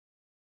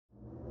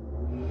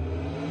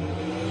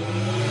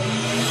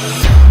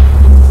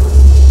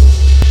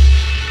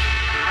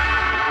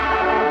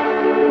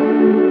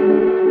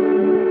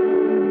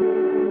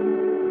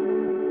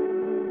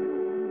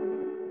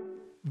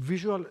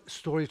visual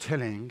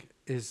storytelling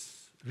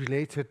is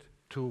related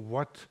to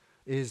what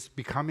is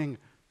becoming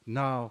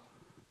now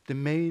the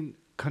main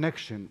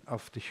connection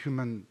of the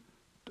human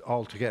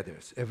altogether,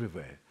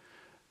 everywhere.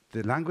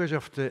 The language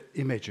of the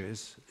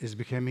images is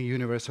becoming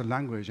universal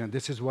language, and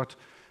this is what,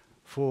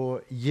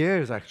 for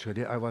years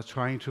actually, I was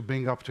trying to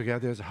bring up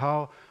together, is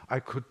how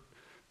I could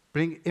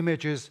bring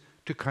images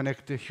to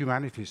connect the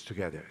humanities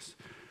together.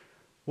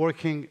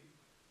 Working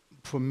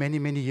for many,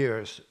 many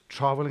years,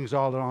 traveling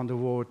all around the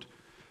world,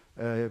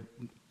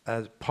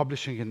 as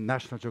publishing in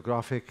National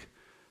Geographic.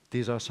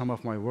 These are some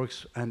of my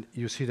works, and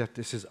you see that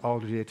this is all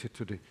related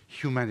to the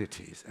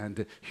humanities and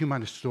the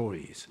human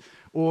stories.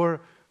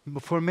 Or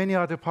for many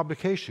other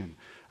publications,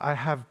 I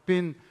have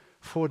been,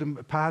 for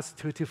the past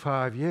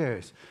 35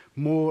 years,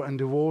 more in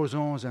the war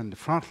zones and the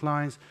front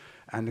lines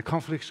and the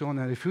conflict zone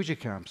and refugee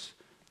camps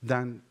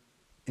than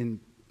in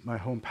my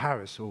home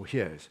Paris or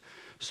here.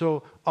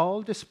 So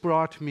all this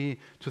brought me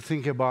to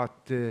think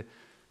about the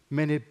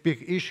many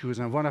big issues,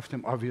 and one of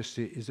them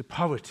obviously is the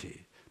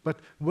poverty. But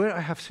where I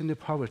have seen the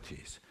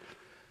poverties,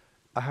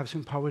 I have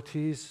seen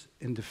poverties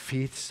in the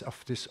feet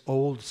of this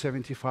old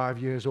 75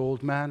 years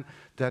old man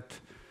that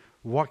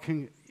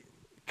walking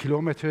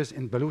kilometers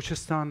in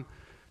Balochistan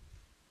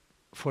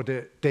for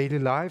their daily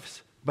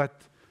lives,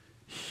 but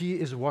he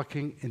is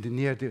walking in the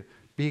near the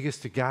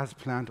biggest gas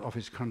plant of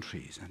his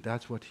countries, and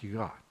that's what he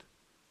got.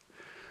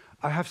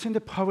 I have seen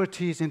the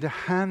poverties in the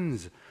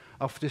hands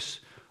of this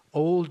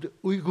old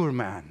Uyghur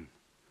man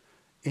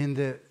in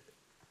the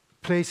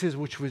places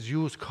which was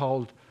used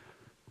called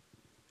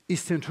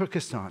Eastern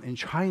Turkestan in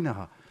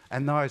China,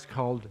 and now it's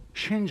called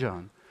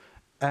Xinjiang.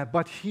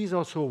 But he's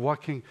also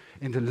walking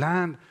in the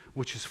land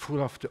which is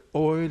full of the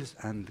oils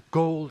and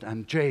gold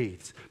and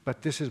jades,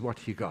 but this is what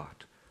he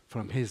got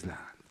from his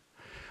land.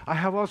 I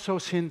have also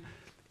seen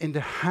in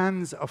the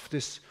hands of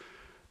this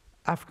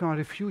Afghan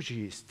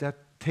refugees that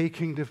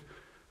taking the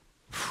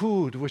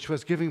food which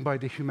was given by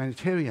the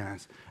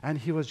humanitarians, and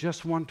he was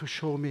just one to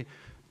show me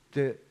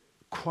the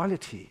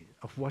quality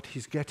of what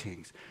he's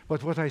getting.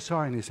 But what I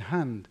saw in his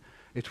hand,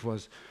 it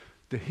was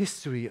the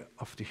history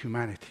of the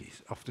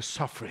humanities, of the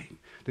suffering,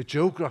 the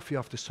geography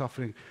of the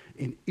suffering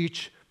in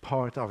each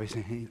part of his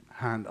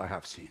hand I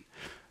have seen.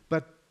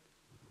 But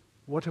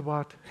what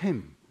about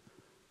him?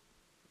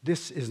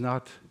 This is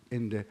not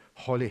in the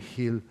Holly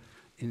Hill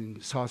in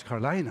South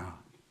Carolina.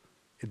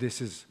 This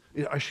is,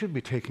 I should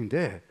be taking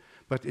there,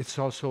 but it's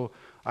also,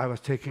 I was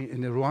taking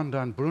in the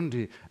Rwanda and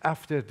Burundi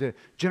after the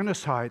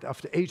genocide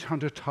of the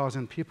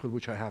 800,000 people,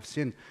 which I have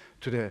seen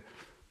to the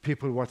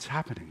people what's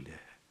happening there.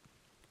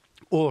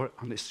 Or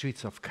on the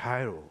streets of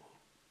Cairo.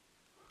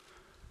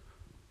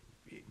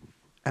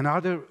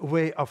 Another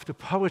way of the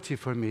poverty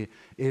for me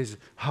is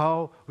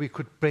how we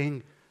could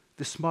bring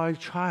the small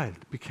child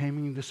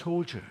becoming the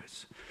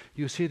soldiers.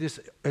 You see this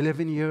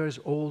 11 years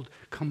old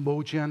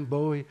Cambodian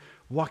boy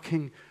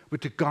walking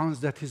with the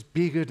guns that is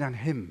bigger than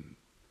him.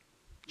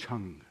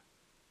 Chung,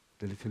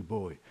 the little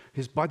boy.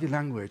 His body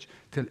language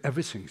tells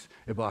everything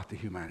about the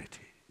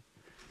humanity.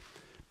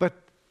 But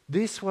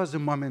this was the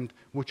moment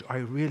which I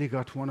really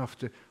got one of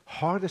the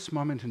hardest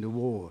moments in the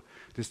war.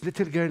 This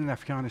little girl in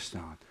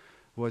Afghanistan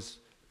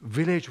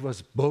village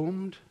was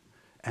bombed,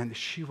 and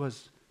she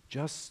was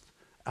just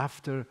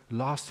after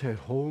lost her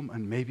home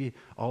and maybe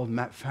all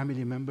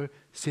family member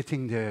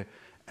sitting there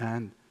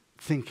and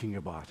thinking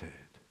about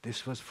it.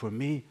 This was for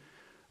me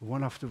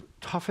one of the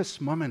toughest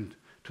moments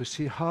to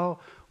see how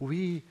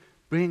we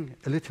bring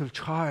a little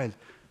child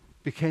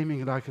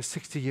becoming like a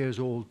 60 years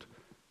old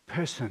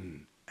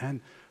person, and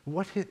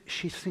what did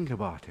she think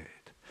about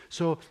it?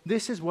 So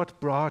this is what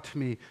brought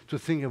me to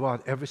think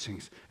about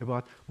everything,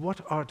 about what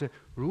are the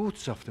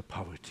roots of the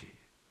poverty.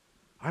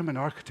 I'm an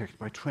architect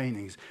by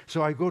trainings,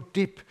 so I go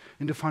deep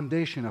in the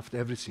foundation of the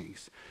everything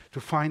to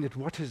find out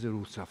what is the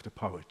roots of the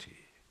poverty.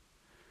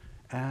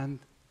 And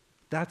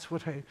that's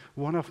what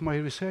one of my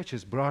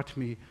researchers brought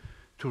me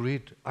to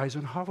read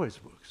Eisenhower's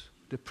books,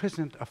 the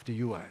president of the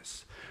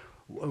US.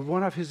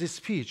 One of his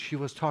speech, he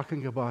was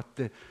talking about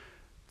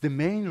the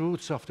main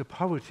roots of the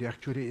poverty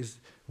actually is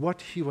what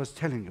he was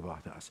telling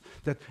about us,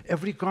 that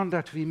every gun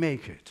that we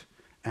make it,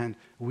 and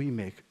we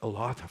make a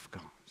lot of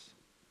guns,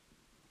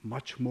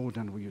 much more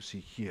than what you see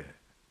here.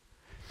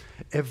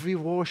 Every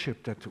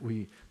warship that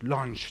we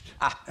launched,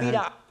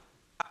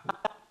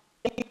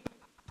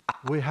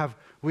 we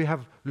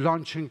have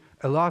launching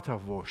a lot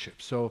of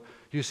warships. So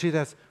you see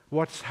that's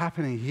what's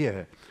happening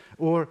here.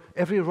 Or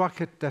every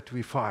rocket that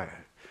we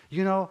fire.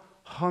 You know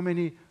how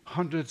many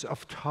hundreds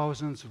of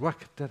thousands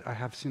rockets that I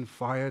have seen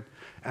fired,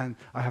 and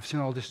I have seen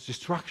all these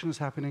destructions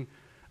happening.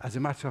 As a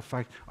matter of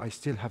fact, I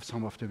still have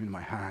some of them in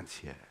my hands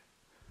here,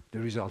 the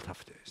result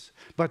of this.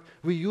 But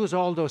we use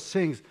all those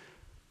things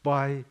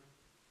by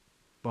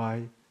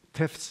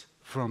thefts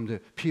from the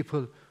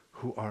people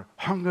who are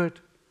hungered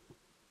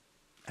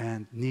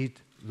and need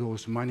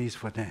those monies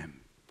for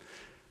them.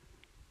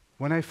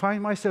 When I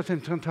find myself in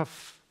front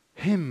of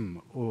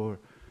him, or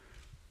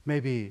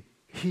maybe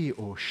he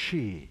or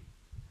she,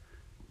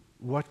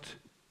 what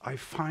I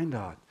find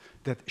out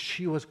that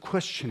she was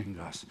questioning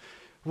us.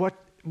 What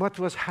what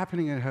was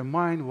happening in her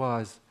mind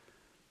was,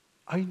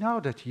 I know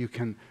that you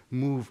can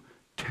move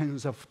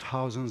tens of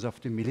thousands of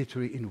the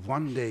military in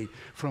one day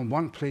from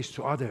one place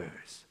to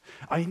others.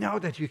 I know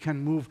that you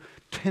can move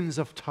tens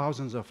of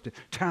thousands of the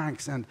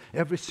tanks and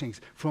everything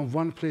from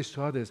one place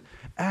to others,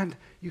 and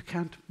you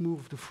can't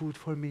move the food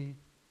for me.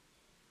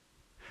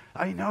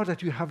 I know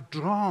that you have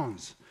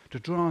drones, the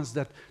drones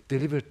that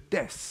deliver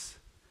deaths.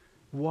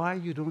 Why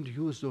you don't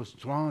use those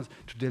drones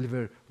to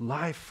deliver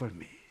life for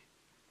me?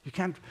 You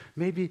can't,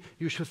 maybe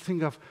you should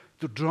think of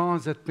the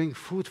drones that bring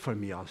food for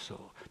me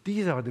also.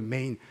 These are the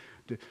main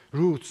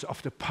roots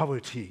of the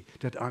poverty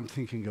that I'm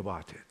thinking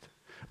about it.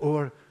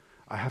 Or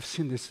I have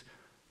seen this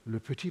Le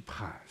Petit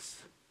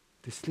Prince,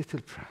 this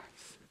little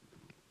prince.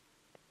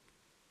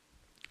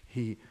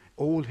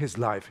 All his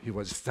life, he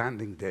was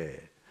standing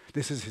there.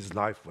 This is his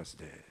life was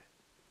there.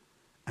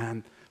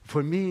 And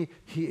for me,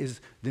 he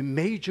is the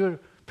major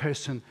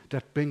person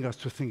that brings us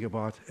to think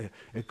about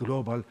a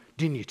global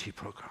dignity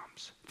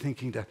programs,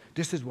 thinking that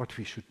this is what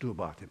we should do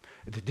about him,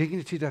 the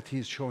dignity that he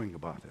is showing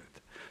about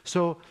it.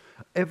 So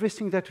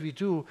everything that we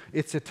do,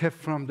 it's a tip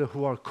from the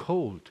who are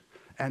cold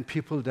and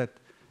people that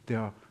they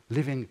are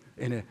living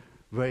in a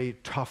very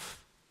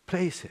tough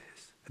places.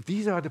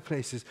 These are the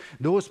places,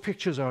 those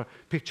pictures are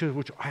pictures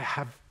which I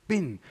have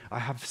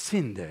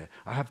seen there,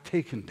 I have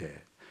taken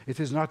there. It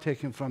is not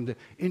taken from the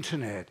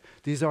internet.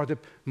 These are the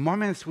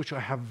moments which I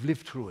have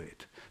lived through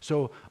it.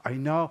 So I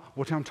know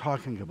what I'm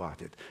talking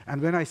about it.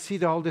 And when I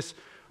see all this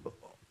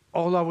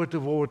all over the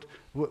world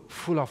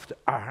full of the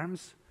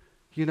arms,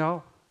 you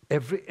know,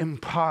 every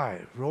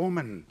empire,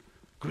 Roman,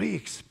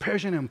 Greeks,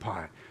 Persian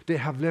Empire, they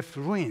have left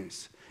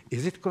ruins.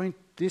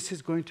 This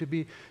is going to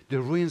be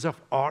the ruins of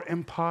our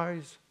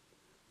empires?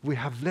 We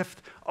have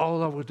left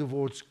all over the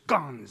world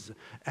guns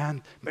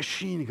and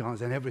machine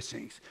guns and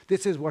everything.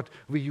 This is what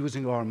we're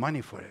using our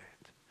money for it.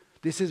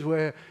 This is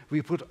where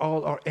we put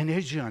all our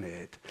energy on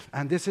it.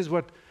 And this is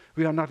what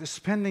we are not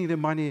spending the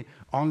money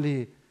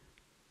only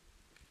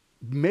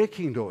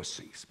making those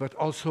things, but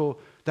also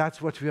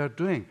that's what we are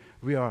doing.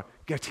 We are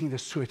getting the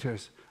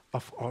sweaters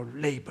of our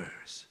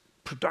labors,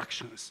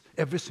 productions.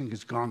 Everything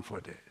is gone for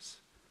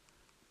this.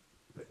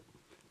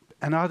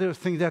 Another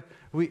thing that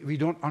we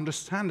don't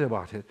understand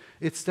about it,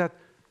 it's that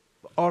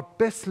our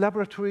best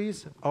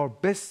laboratories, our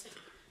best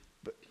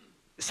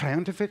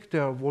scientific, they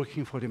are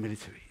working for the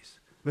militaries.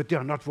 But they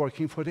are not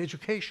working for the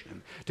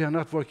education. They are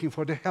not working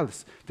for the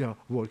health. They are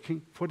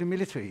working for the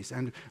militaries.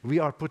 And we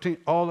are putting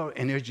all our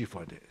energy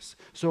for this.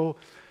 So,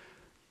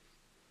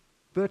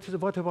 but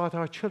what about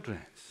our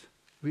children?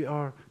 We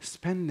are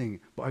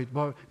spending,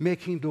 by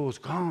making those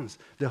guns,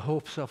 the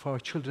hopes of our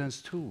children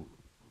too.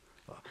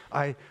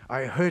 I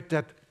heard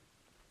that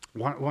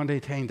one day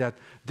saying that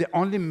the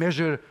only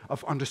measure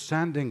of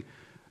understanding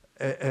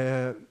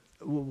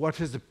what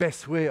is the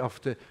best way of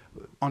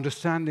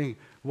understanding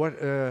what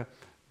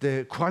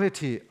the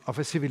quality of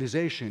a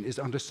civilization is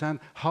understand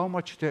how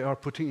much they are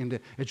putting in the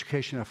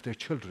education of their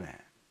children,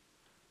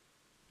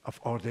 of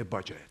all their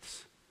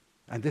budgets.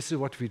 And this is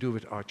what we do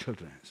with our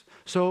children.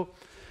 So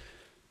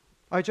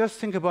I just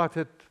think about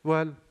it,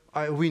 well,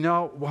 we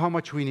know how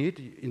much we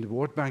need. In the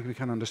World Bank, we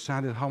can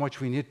understand it, how much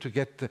we need to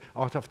get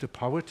out of the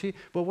poverty.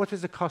 But what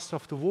is the cost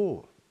of the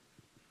war?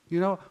 You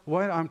know,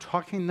 while I'm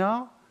talking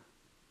now,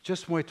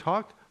 just my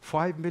talk,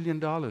 $5 million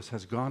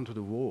has gone to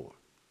the war.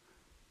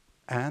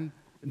 And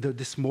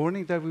this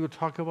morning that we will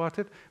talk about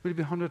it will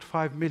be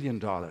 $105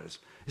 million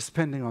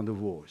spending on the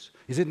wars.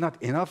 Is it not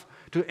enough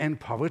to end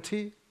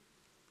poverty?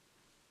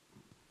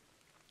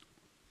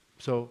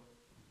 So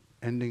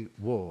ending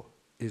war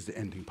is the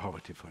ending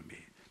poverty for me,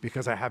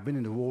 because I have been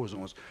in the war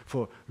zones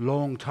for a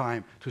long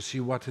time to see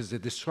what is the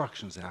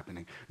destructions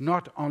happening.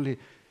 Not only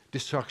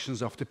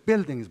destructions of the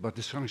buildings, but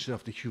destructions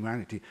of the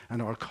humanity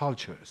and our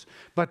cultures.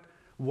 But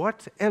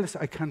what else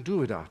I can do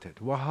without it?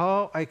 Well,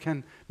 how I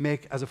can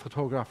make as a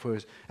photographer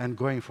and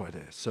going for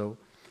this. So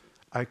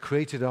I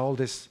created all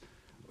this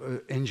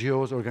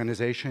NGOs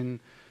organization,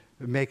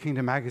 making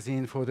the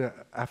magazine for the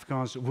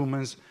Afghan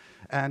women,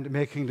 and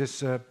making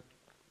this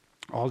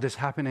all these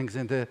happenings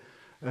in the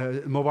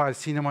mobile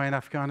cinema in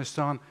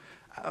Afghanistan.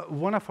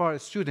 One of our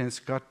students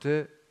got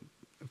the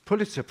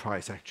Pulitzer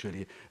Prize,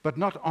 actually, but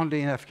not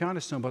only in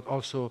Afghanistan, but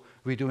also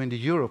we do in the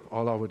Europe,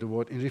 all over the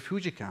world, in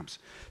refugee camps.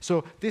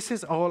 So this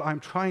is all I'm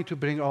trying to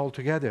bring all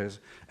together,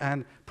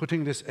 and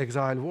putting this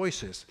Exile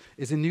Voices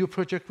is a new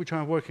project which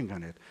I'm working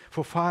on it.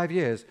 For 5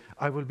 years,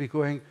 I will be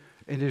going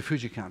in the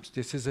refugee camps.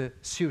 This is a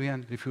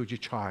Syrian refugee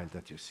child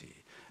that you see.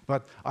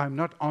 But I'm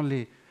not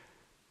only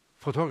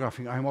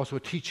photographing, I'm also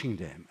teaching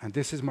them. And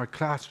this is my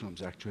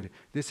classrooms, actually.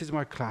 This is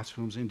my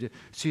classrooms in the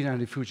Syrian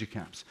refugee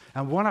camps.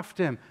 And one of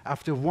them,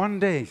 after 1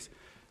 day,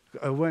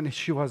 when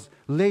she was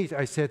late,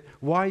 I said,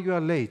 why you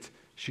are late?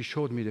 She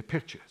showed me the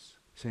pictures,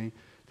 saying,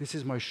 this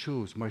is my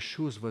shoes. My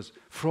shoes was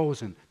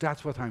frozen.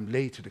 That's what I'm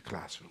late to the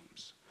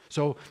classrooms.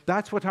 So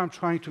that's what I'm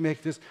trying to make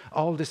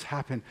all this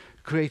happen,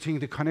 creating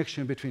the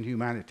connection between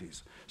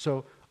humanities.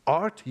 So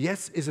art,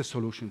 yes, is a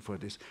solution for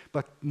this.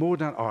 But more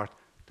than art,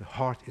 the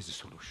heart is a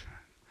solution.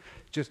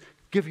 Just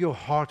Give your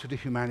heart to the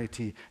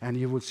humanity, and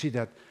you will see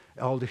that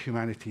all the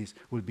humanities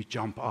will be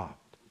jump up.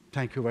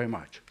 Thank you very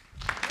much.